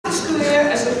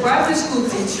school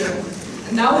teacher,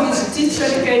 and now he is a teacher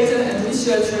educator and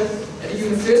researcher at the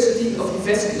University of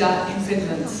Jyväskylä in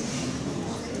Finland.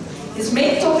 His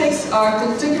main topics are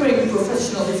continuing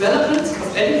professional development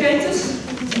of educators,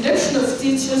 induction of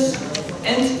teachers,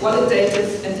 and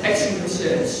qualitative and action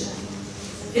research.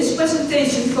 His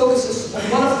presentation focuses on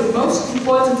one of the most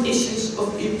important issues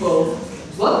of EAPRIL: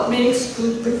 what makes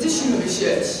good practitioner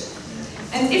research?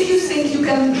 And if you think you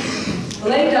can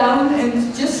lay down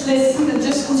and just listen and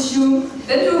just consume,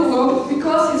 then you're wrong,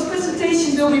 because his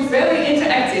presentation will be very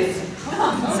interactive.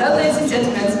 So, ladies and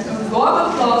gentlemen, a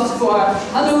warm applause for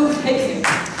Hannu. Heikkinen.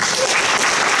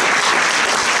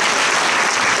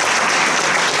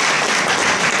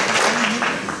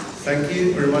 Thank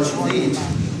you very much indeed.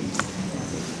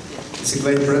 It's a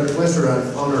great pleasure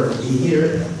and honor to be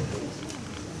here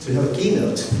to have a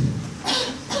keynote.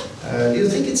 Do you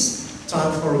think it's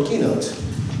time for a keynote?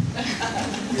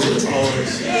 Is it?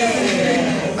 Always.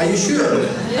 Are you sure?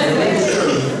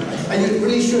 Are you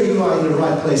really sure you are in the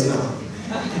right place now?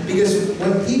 Because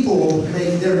when people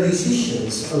make their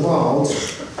decisions about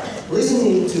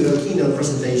listening to a keynote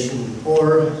presentation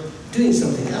or doing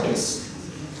something else,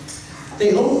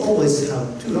 they always have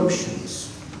two options.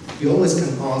 You always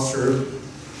can answer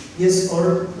yes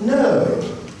or no.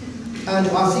 And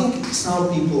I think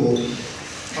some people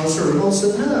answer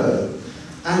also no.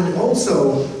 And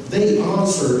also they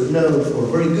answer no for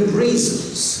very good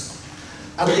reasons.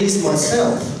 At least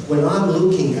myself, when I'm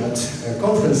looking at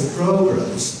conference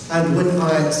programs and when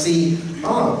I see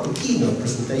a keynote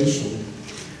presentation,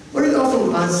 very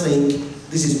often I think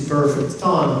this is perfect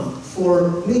time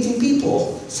for meeting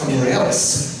people somewhere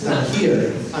else than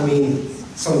here. I mean,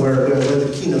 somewhere where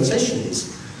the keynote session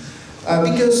is.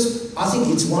 Because I think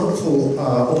it's a wonderful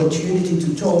opportunity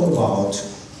to talk about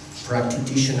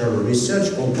practitioner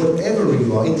research or whatever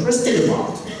you are interested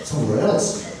about somewhere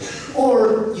else.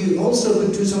 Or you also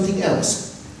could do something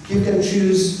else. You can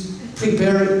choose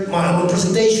prepare my own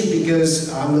presentation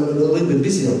because I'm a little bit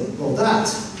busy on all that.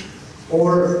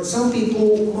 Or some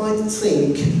people might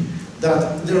think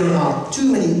that there are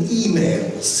too many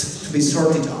emails to be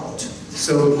sorted out.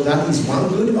 So that is one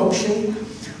good option,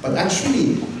 but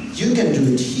actually you can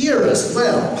do it here as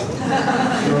well.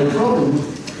 No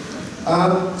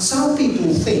problem. Some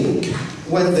people think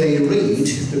when they read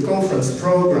the conference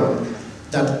program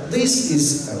that this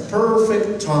is a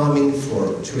perfect timing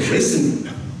to listen.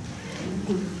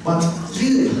 But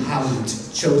you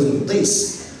haven't chosen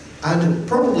this. And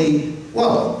probably,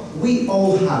 well, we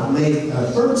all have made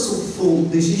a purposeful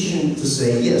decision to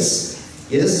say yes.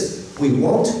 Yes, we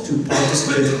want to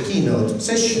participate in a keynote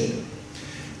session.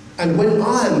 And when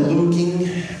I'm looking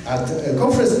at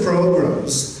conference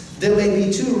programs, there may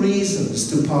be two reasons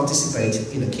to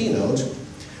participate in a keynote.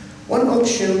 One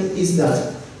option is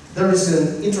that there is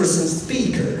an interesting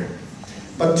speaker,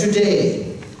 but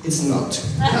today it's not.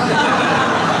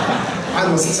 I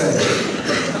must say,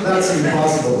 that's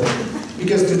impossible,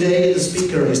 because today the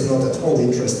speaker is not at all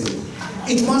interesting.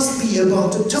 It must be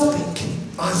about the topic.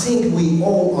 I think we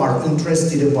all are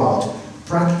interested about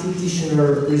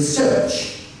practitioner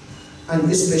research, and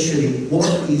especially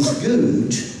what is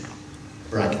good,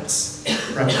 brackets,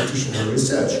 practitioner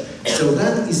research. So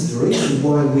that is the reason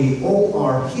why we all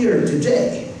are here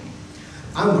today.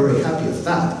 I'm very happy of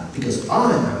that, because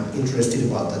I am interested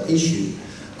about that issue.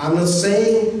 I'm not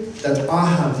saying that I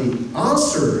have the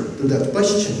answer to that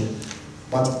question,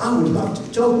 but I would like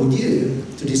to talk with you,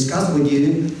 to discuss with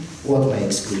you what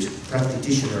makes good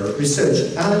practitioner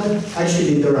research. And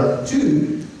actually there are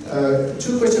two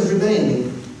questions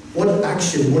remaining.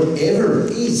 Whatever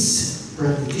is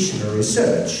practitioner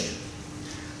research?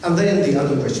 And then the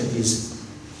other question is,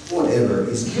 whatever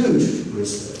is good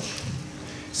research?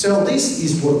 So this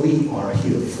is what we are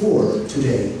here for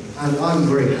today. And I'm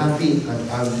very happy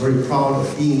and I'm very proud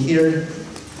of being here,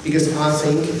 because I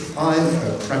think I'm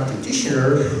a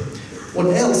practitioner. What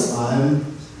else I am?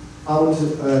 I want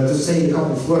to say a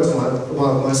couple of words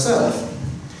about myself.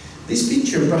 This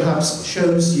picture perhaps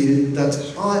shows you that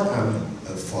I am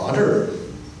a father.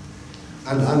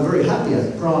 And I'm very happy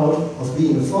and proud of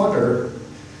being a father.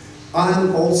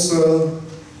 I'm also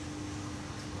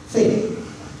Finnish.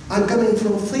 I'm coming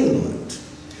from Finland.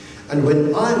 And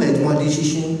when I made my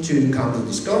decision to come to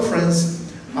this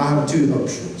conference, I have two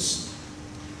options.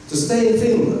 To stay in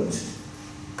Finland,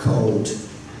 cold,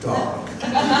 dark,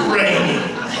 rainy.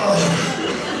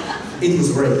 Oh. It was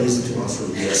very easy to answer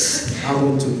yes. I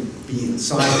want to be in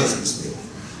silence with me.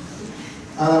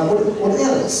 What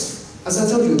else? As I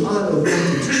told you, I'm a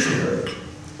practitioner.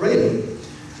 Really.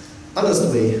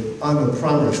 Honestly, I'm a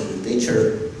primary school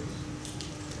teacher.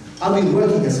 I've been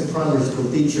working as a primary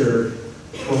school teacher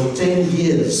for 10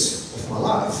 years of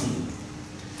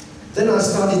then I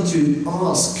started to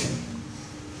ask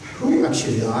who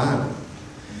actually I am.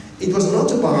 It was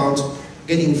not about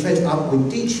getting fed up with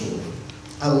teaching.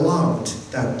 I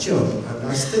loved that job, and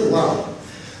I still love.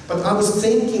 But I was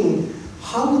thinking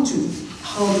how to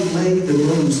make the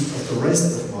most of the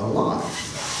rest of my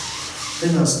life.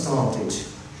 Then I started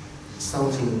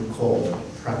something called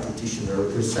practitioner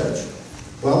research.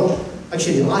 Well,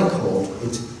 actually I called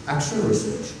it action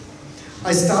research.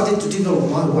 I started to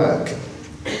develop my work.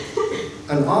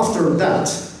 And after that,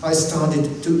 I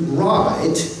started to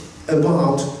write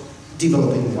about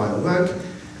developing my work.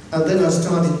 And then I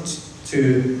started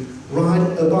to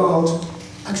write about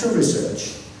action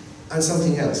research and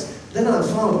something else. Then I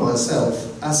found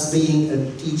myself as being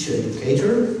a teacher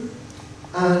educator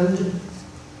and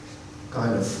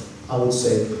kind of, I would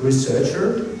say,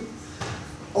 researcher.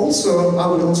 Also, I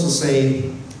would also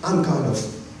say I'm kind of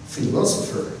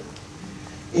philosopher.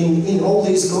 In all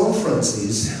these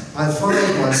conferences, I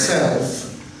find myself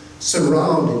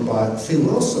surrounded by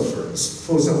philosophers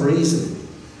for some reason.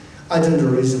 I don't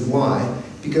know the reason why,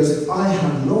 because I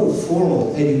have no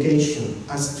formal education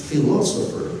as a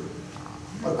philosopher,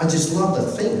 but I just love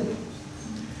that thing.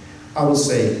 I would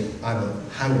say I'm a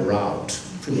hang-around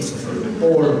philosopher,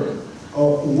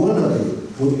 or wannabe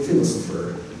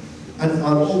philosopher, and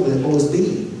I've always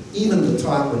been, even the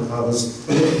time when I was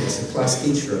working as a class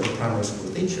teacher, a primary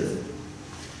school teacher.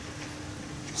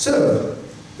 So,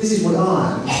 this is what I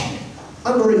am.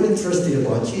 I'm very interested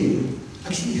about you,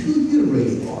 actually who you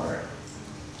really are.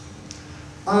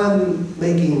 I'm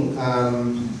making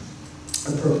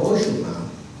a proposal now.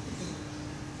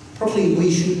 Probably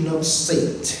we should not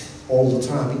sit all the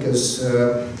time, because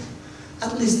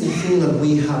at least in Finland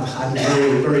we have had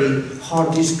a very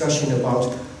hard discussion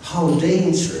about how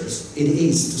dangerous it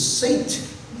is to sit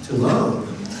too long.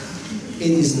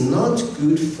 It is not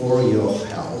good for your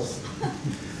health.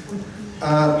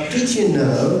 Did you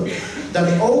know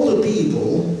that all the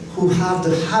people who have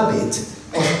the habit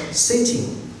of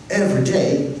sitting every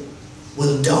day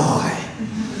will die?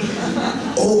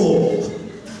 All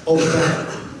of them.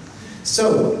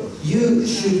 So you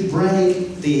should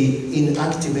break the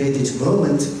inactivated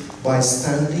moment by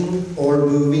standing or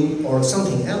moving or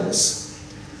something else.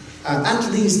 At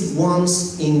least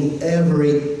once in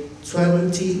every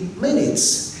 20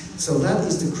 minutes. So that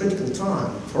is the critical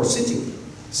time for sitting.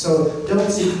 So don't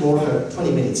sit more than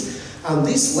 20 minutes. And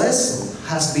this lesson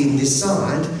has been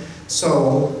designed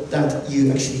so that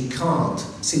you actually can't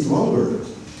sit longer.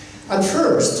 At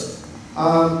first,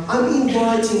 I'm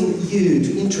inviting you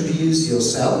to introduce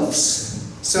yourselves.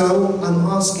 So I'm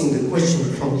asking the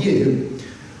question from you.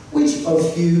 Which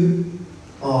of you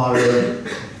are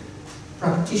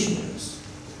practitioners?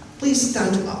 Please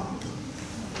stand up.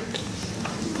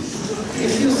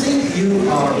 If you think you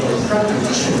are a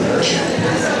practitioner,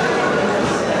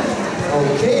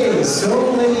 okay,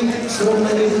 so many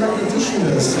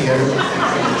practitioners here.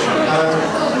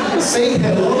 Say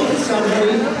hello to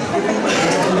somebody.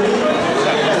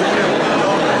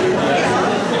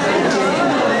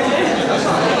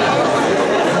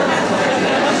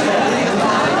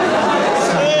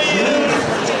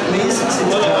 Please sit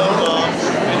down.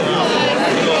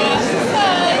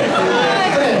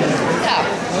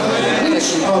 Which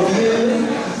of you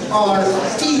are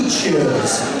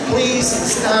teachers? Please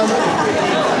stand up.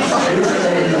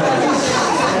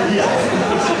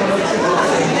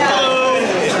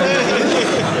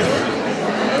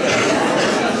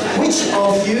 Which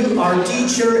of you are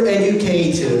teacher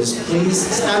educators? Please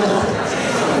stand up.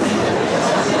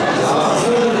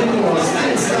 So the people are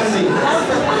still standing.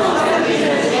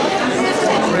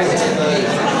 Great.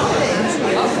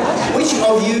 Which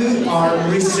of you are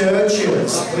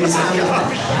researchers? Please stand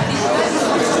up.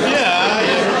 Yeah.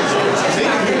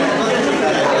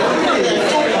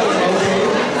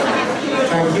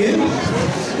 Thank you.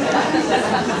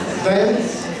 Then,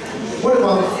 what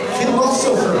about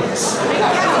philosophers?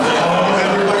 Oh,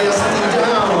 everybody is sitting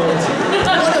down.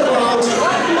 What about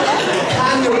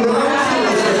hang-around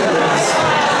philosophers?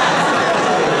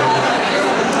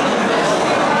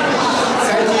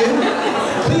 Thank you.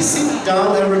 Please sit down,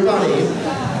 everybody.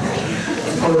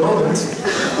 For a moment.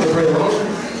 Not very long,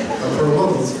 but for a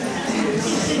moment.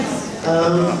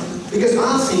 Because I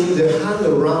think the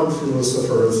hang-around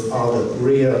philosophers are the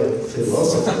real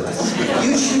philosophers.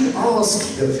 You should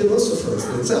ask the philosophers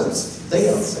themselves. They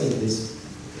are saying this.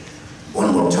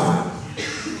 One more time.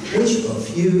 Which of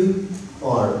you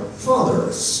are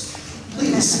fathers?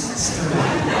 Please stand up.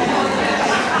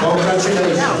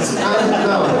 Congratulations. And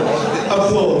now,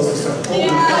 applause.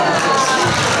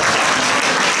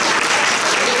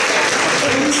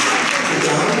 Please sit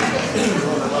down.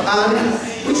 And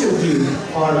which of you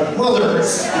are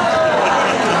mothers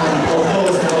and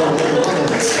propose for little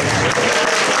mothers?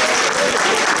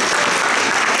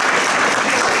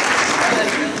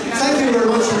 Thank you very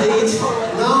much indeed.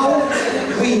 Now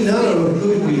we know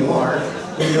who we are.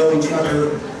 We know each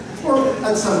other, or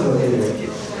at some point anyway.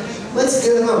 Let's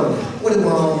get on. What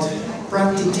about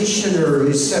practitioner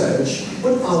research?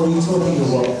 What are we talking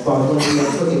about when we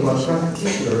are talking about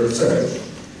practitioner research?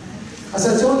 As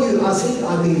I told you, I think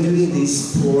I've been doing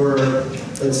this for,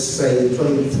 let's say,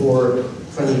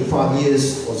 25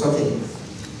 years or something.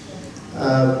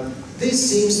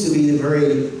 This seems to be the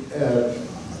very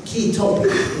key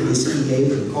topic in this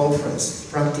EAPRIL conference,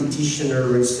 practitioner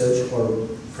research or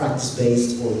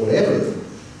practice-based or whatever.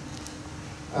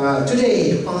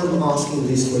 Today, I'm asking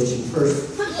this question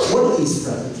first. What is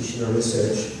practitioner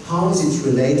research? How is it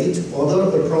related to other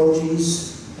approaches?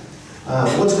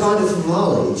 What kind of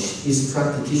knowledge is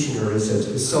practitioner research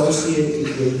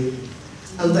associated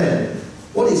with? And then,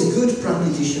 what is good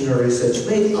practitioner research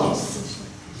made of?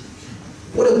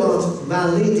 What about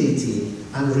validity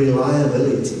and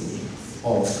reliability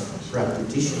of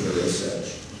practitioner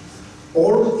research?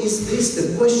 Or is this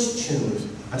the question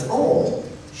at all?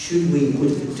 Should we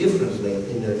put it differently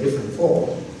in a different form?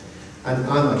 And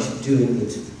I'm actually doing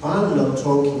it. I'm not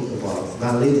talking about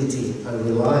validity and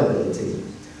reliability.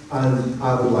 And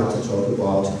I would like to talk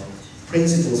about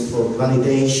principles for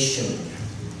validation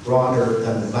rather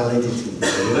than validity and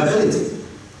reliability.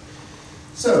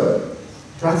 So,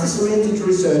 practice-oriented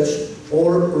research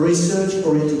or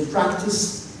research-oriented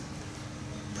practice,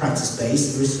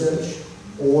 practice-based research,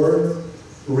 or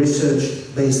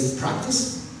research-based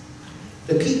practice.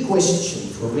 The key question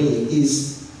for me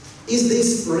is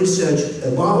this research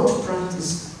about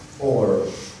practice or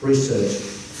research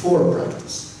for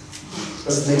practice?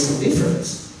 Does it make some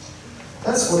difference?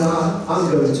 That's what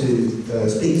I'm going to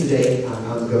speak today, and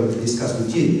I'm going to discuss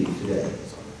with you today.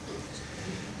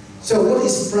 So what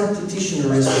is practitioner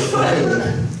research for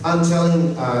me? I'm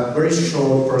telling a very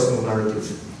short personal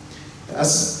narrative.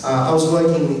 As I was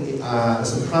working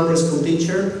as a primary school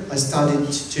teacher, I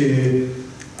started to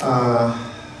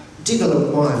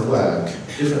develop my work,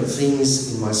 different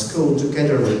things in my school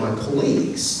together with my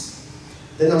colleagues.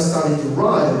 Then I started to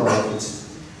write about it.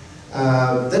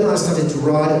 Then I started to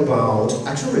write about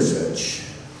action research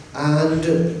and,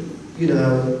 you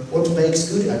know, what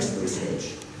makes good action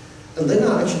research. And then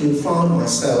I actually found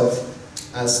myself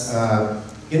as a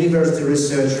university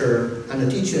researcher and a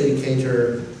teacher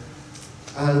educator,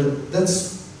 and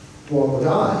that's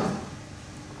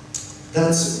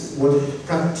that's what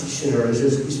practitioner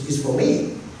research is for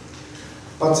me.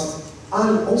 But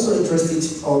I'm also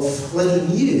interested of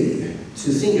letting you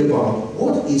to think about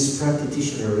what is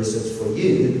practitioner research for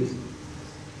you,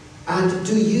 and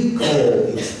do you call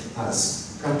it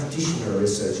as practitioner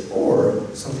research or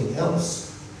something else?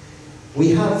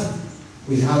 We have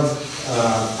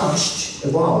touched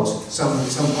about some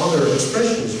other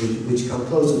expressions which come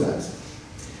close to that.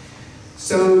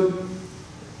 So,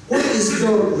 what is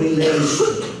your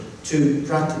relation to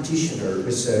practitioner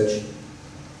research?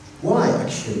 Why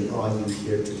actually are you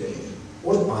here today?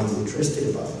 What are you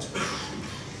interested about?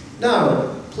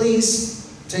 Now,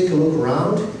 please take a look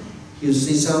around. You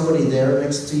see somebody there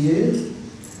next to you.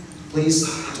 Please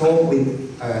talk with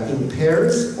in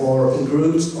pairs or in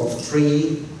groups of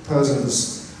 3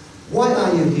 persons. Why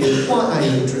are you here? Why are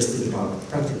you interested about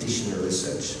practitioner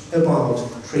research? About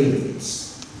 3 minutes.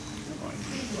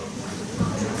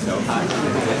 So high.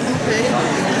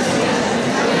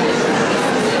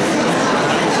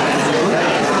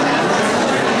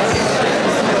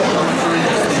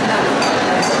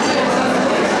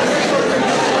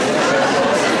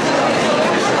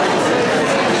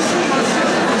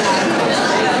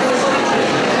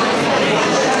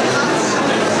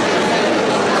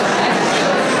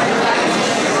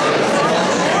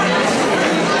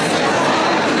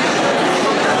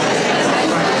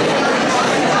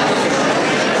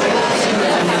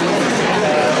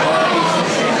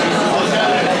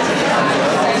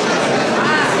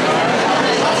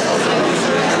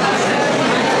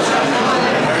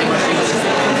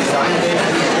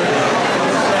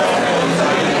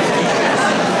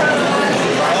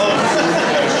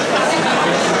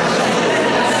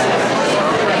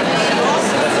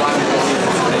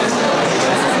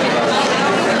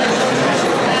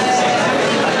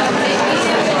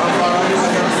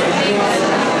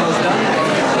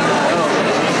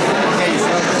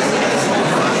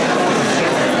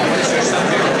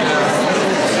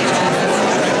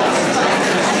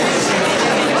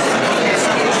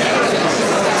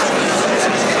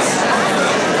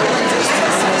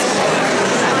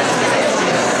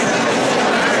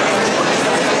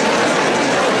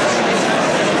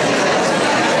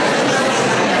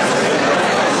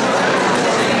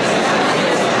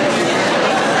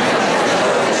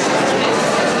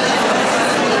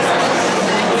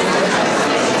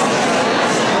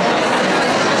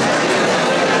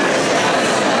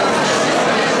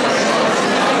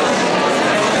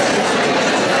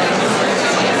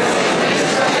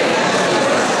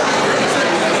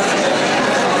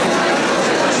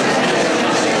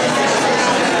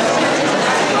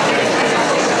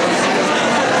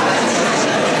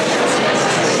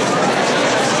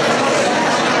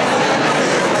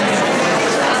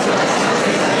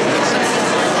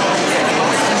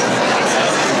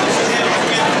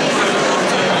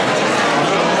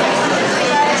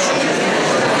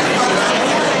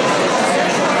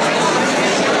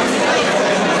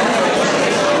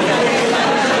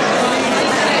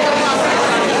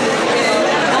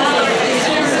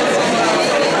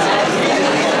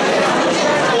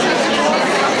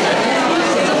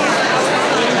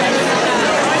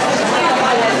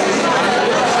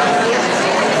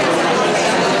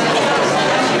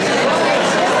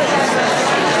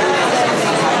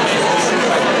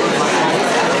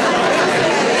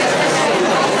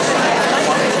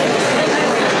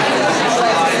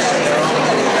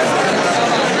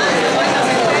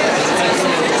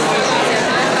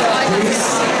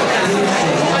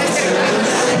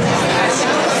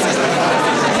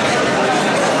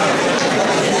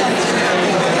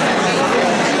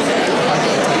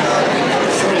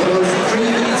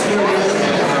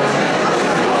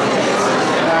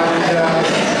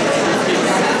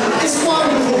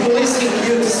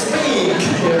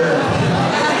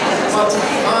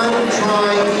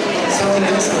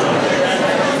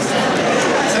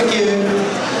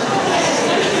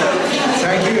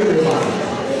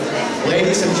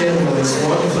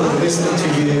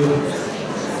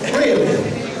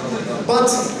 But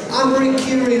I'm very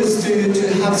curious to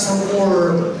have some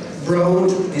more broad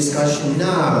discussion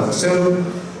now. So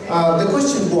the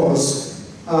question was,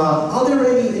 are there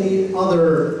any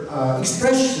other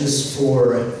expressions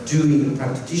for doing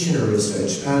practitioner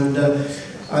research? And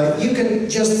you can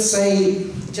just say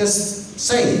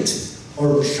it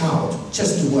or shout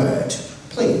just a word,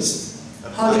 please.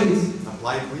 How do you?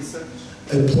 Applied research.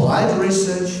 Applied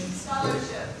research.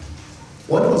 Scholarship.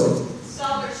 What was it?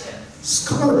 Scholarship.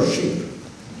 Scholarship.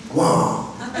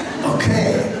 Wow.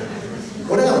 Okay.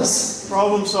 What else?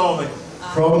 Problem solving.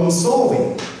 Problem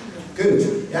solving.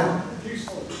 Good. Yeah.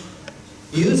 Useful.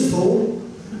 Useful.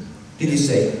 Did you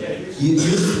say? Yeah,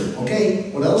 Useful.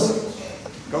 Okay. What else?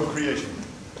 Co-creation.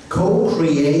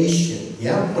 Co-creation.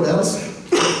 Yeah. What else?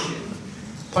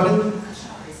 Pardon?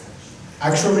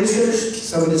 Actual research.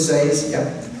 Somebody says, yeah.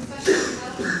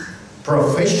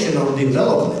 Professional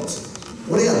development.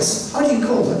 What else? How do you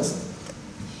call that?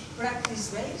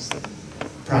 Practice-based.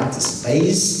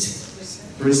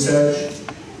 Practice-based research.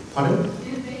 Pardon?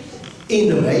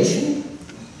 Innovation.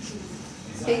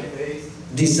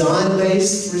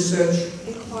 Design-based research.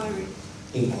 Inquiry.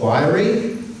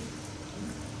 Inquiry.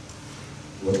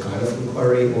 What kind of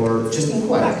inquiry, or just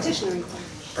inquiry? Practitioner inquiry.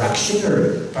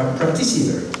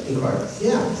 Practitioner inquiry.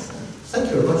 Yeah. Thank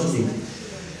you very much indeed.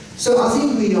 So I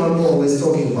think we are more or less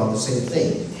talking about the same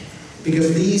thing,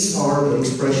 because these are the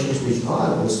expressions which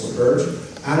I also heard,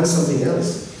 and something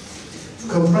else. To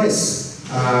compress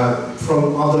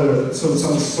from other, some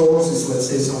sources, let's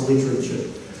say some literature,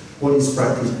 what is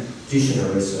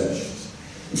practitioner research?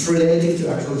 It's related to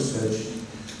actual research,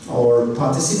 or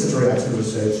participatory actual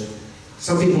research.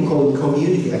 Some people call it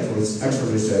community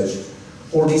actual research,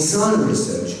 or design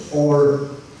research, or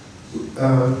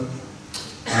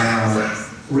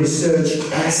research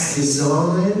as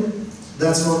design.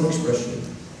 That's one expression.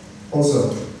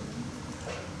 Also,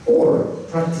 or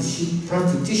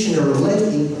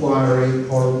practitioner-led inquiry,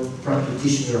 or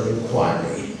practitioner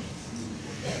inquiry,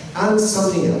 and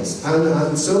something else,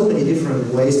 and so many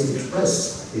different ways to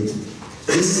express it.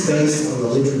 This is based on the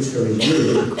literature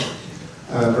review,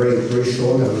 very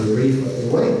short and very brief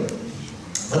way.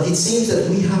 But it seems that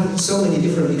we have so many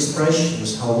different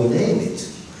expressions how we name it.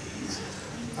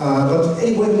 But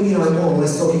anyway, we are more or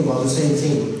less talking about the same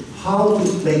thing. How to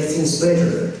make things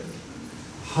better.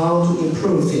 How to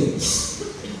improve things.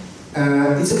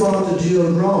 It's about the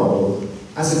dual role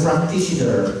as a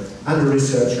practitioner and a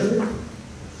researcher.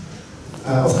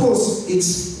 Of course,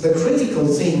 the critical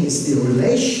thing is the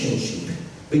relationship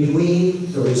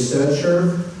between the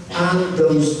researcher and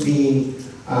those being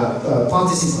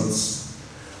participants.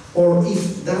 Or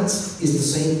if that is the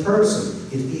same person,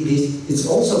 it's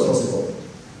also possible.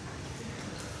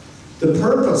 The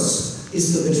purpose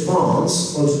is to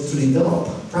advance or to develop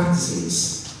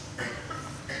practices.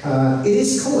 It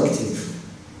is collective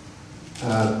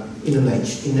in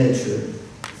nature.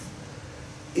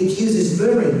 It uses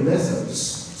varied methods,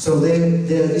 so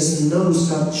there is no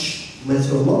such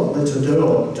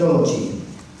methodology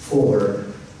for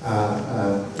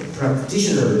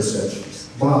practitioner research.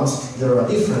 But there are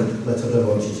different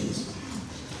methodologies.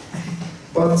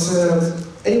 But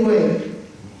anyway,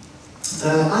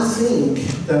 I think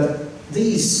that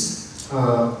these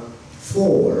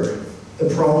four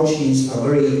approaches are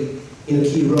very in a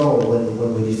key role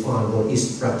when we define what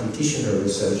is practitioner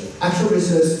research. Actual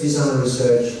research, design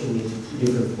research in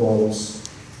different forms,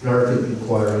 narrative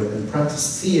inquiry, and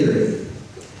practice theory.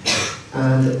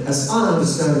 And as I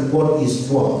understand what is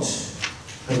what,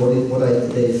 and what are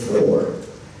they for,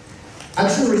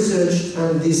 actual research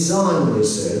and design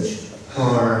research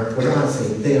are, what I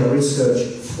think, they are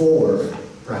research for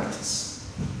practice,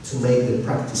 to make the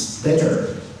practice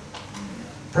better.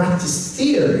 Practice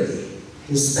theory,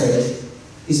 instead,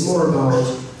 is more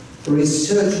about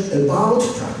research about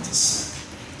practice.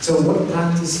 So what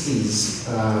practice is,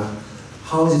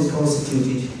 how is it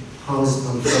constituted, how is it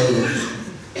unfolded,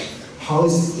 how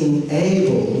is it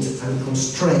enabled and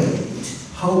constrained,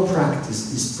 how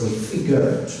practice is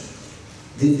prefigured.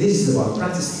 This is about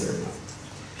practice theory.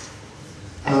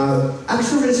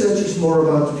 Actual research is more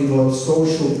about to develop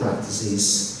social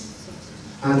practices,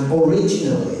 and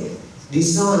originally,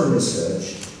 design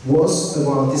research was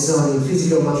about designing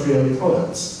physical material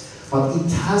products, but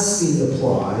it has been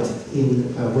applied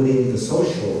within the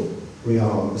social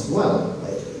realm as well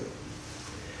lately.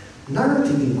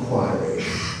 Narrative inquiry,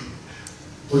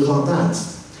 what about that?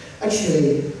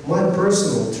 Actually, my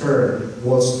personal turn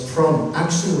was from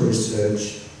action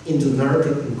research into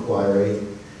narrative inquiry,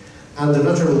 and the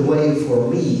natural way for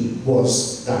me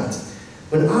was that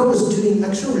when I was doing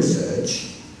action research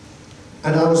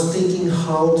and I was thinking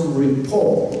how to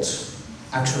report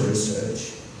actual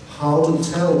research, how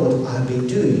to tell what I've been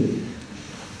doing.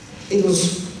 It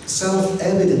was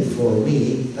self-evident for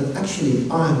me that actually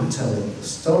I'm telling a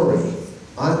story.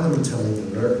 I'm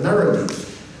telling a narrative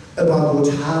about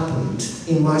what happened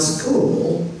in my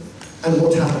school and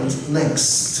what happened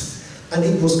next. And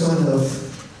it was kind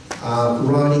of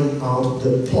writing out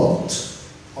the plot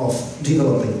of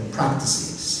developing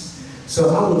practices.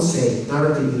 So I would say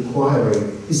narrative inquiry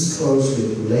is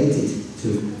closely related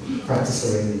to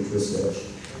practice-oriented research.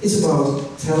 It's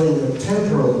about telling a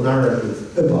temporal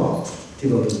narrative about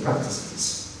developing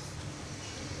practices.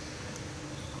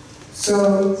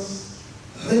 So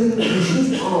then we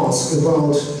should ask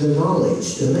about the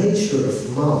knowledge, the nature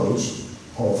of knowledge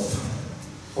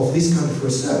of this kind of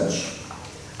research.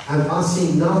 And I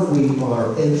think now we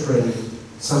are entering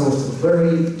some of the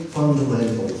very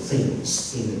fundamental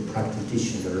things in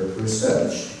practitioner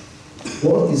research.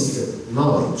 What is the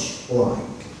knowledge like?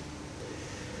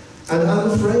 And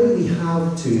I'm afraid we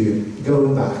have to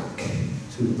go back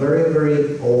to very,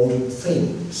 very old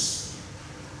things.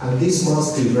 And this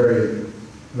must be very,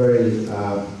 very,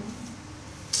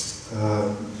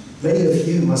 many of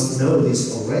you must know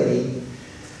this already.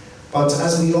 But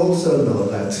as we also know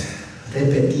that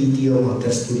repetitio mater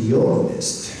studiorum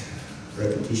est,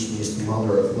 repetition is the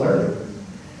mother of learning.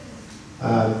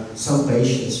 Some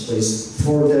patience, please,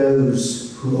 for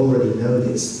those who already know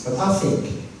this. But I think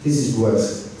this is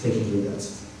worth taking a look at.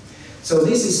 So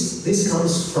this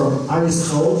comes from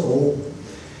Aristotle.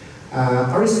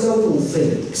 Aristotle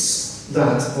thinks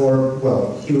that, or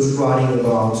well, he was writing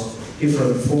about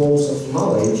different forms of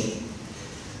knowledge,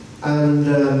 and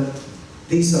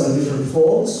these are the different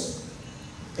forms: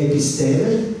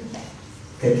 episteme,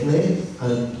 techne,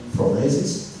 and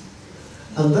phronesis.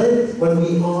 And then when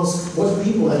we ask what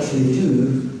people actually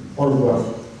do, or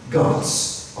what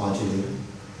gods are doing,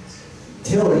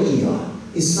 theoria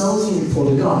is something for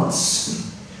the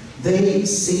gods. They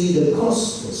see the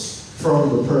cosmos from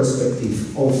the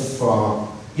perspective of,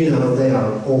 they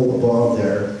are all above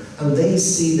there, and they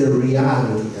see the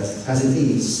reality as it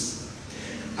is.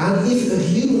 And if a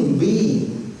human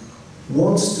being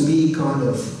wants to be kind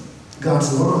of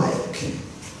godlike,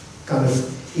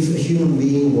 if a human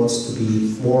being wants to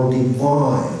be more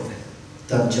divine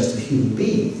than just a human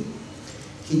being,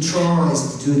 he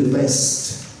tries to do the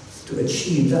best to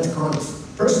achieve that kind of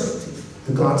perspective,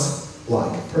 the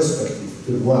God-like perspective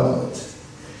to the world.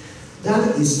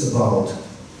 That is about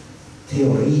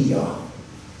theoria,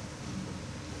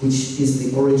 which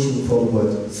is the origin for the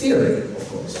word theory, of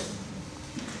course.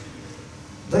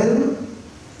 Then,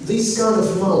 this kind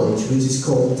of knowledge, which is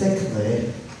called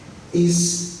techne,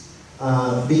 is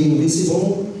being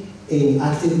visible in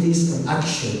activities and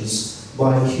actions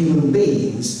by human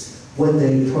beings when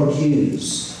they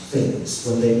produce things,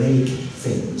 when they make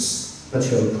things,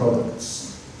 material products.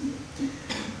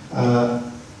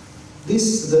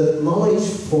 The knowledge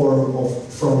form of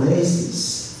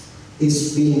phronesis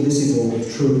is being visible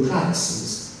through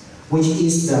praxis, which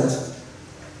is that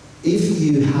if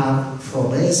you have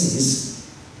phronesis,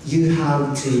 you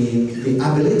have the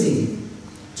ability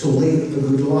to live a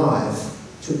good life,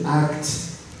 to act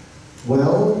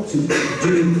well, to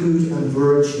do good and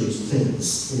virtuous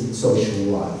things in social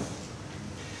life.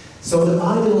 So the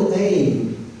ideal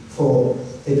aim for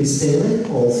episteme,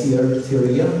 or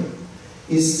theoria,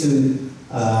 is to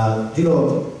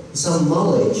develop some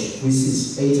knowledge which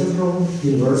is atemporal,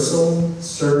 universal,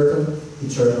 certain,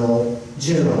 eternal,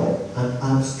 general, and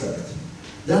abstract.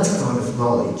 That kind of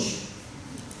knowledge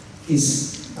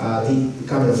is the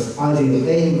kind of ideal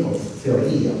aim of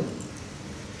theoria.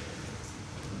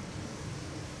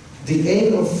 The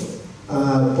aim of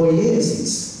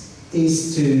poiesis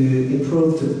is to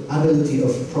improve the ability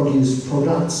of produce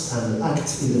products and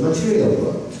act in the material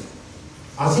world.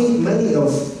 I think many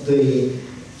of the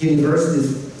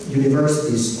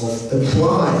universities of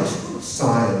applied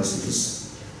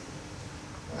sciences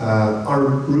are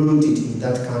rooted in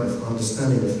that kind of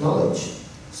understanding of knowledge.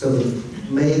 So to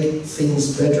make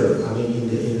things better, I mean, in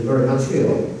the very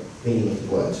material meaning of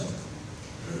the word.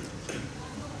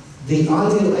 The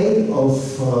ideal aim of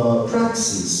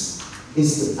praxis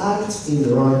is to act in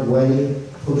the right way,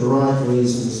 for the right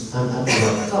reasons, and at the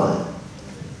right time.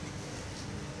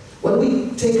 When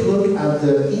we take a look at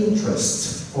the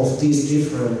interest of these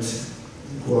different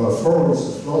forms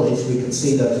of knowledge, we can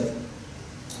see that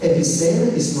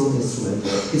episteme is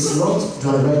non-instrumental. It's not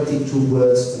directed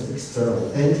towards an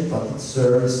external end, but it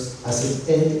serves as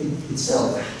an end in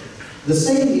itself. The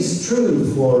same is true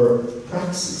for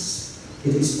praxis.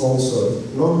 It is also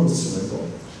non-instrumental,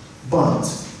 but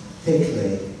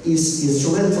techne is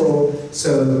instrumental,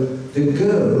 so the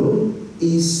goal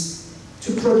is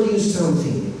to produce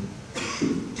something,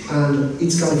 and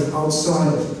it's kind of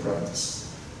outside of the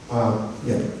practice.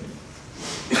 Yeah.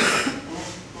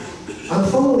 I'm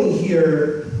following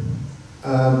here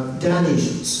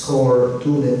Danish scholar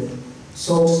Tune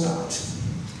Solstad,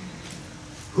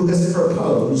 who has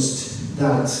proposed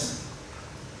that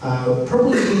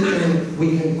probably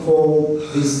we can call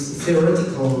this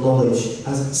theoretical knowledge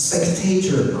as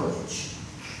spectator knowledge.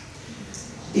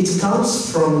 It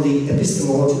comes from the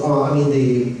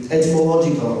the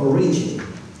etymological origin.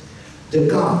 The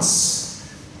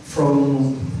gods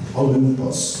from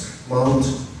Olympus, Mount,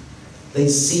 they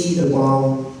see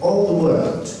above all the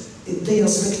world. They are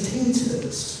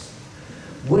spectators.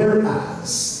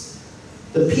 Whereas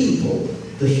the people,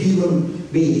 the human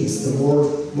beings, the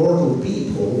mortal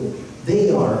people,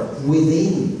 they are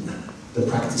within the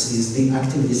practices, the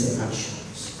activities and actions.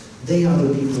 They are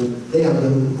the people, they are the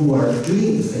who are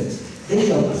doing the things.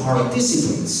 They are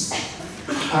participants.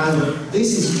 And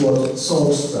this is what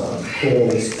Solstad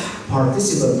calls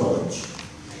participant knowledge.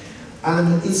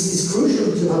 And it's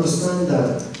crucial to understand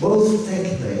that both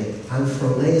techne and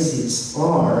phronesis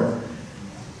are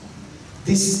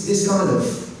this kind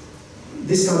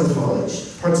of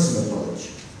knowledge, participant knowledge.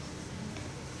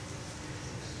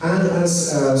 And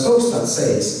as Solstad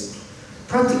says,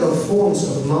 practical forms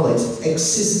of knowledge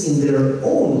exist in their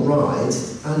own right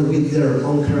and with their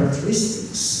own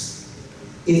characteristics.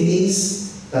 It is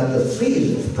that the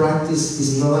field of practice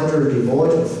is neither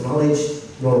devoid of knowledge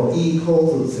nor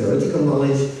equal to theoretical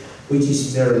knowledge, which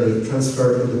is merely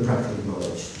transferred into practical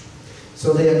knowledge.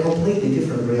 So they are completely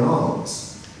different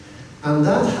realms. And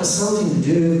that has something to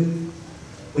do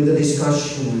with the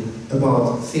discussion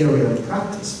about theory and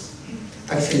practice.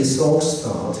 Actually,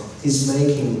 Solstad is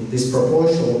making this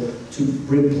proposal to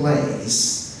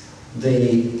replace the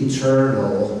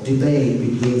eternal debate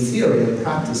between theory and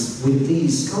practice with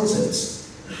these concepts.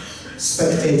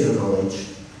 Spectator knowledge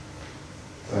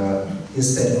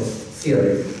instead of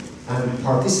theory, and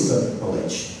participant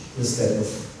knowledge instead of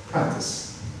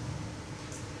practice.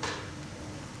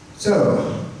 So,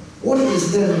 what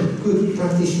is then good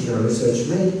practitioner research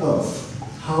made of?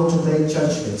 How to make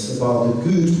judgments about the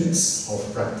goodness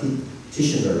of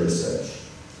practitioner research?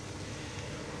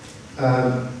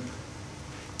 I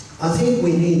think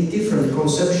we need different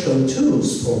conceptual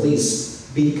tools for this,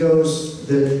 because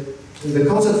the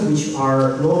concepts which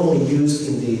are normally used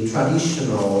in the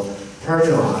traditional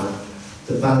paradigm,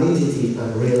 the validity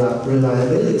and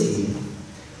reliability,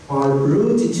 are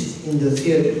rooted in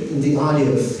the idea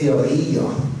of theoria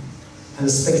and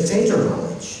spectator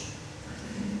knowledge.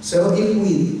 So if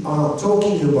we are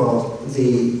talking about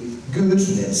the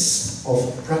goodness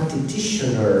of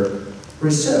practitioner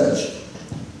research,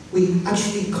 we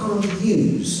actually can't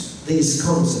use these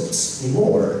concepts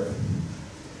anymore.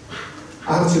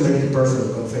 I have to make a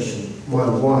personal confession. My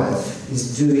wife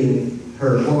is doing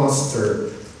her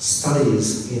master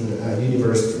studies in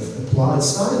University of Applied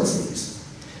Sciences.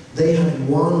 They had a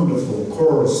wonderful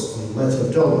course on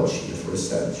methodology of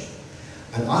research.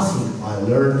 And I think I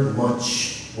learned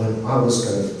much when I was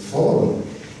kind of following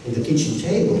in the kitchen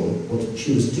table what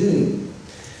she was doing.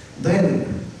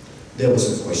 Then there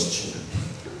was a question.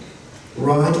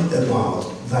 Write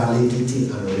about validity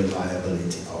and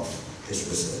reliability of this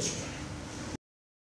research.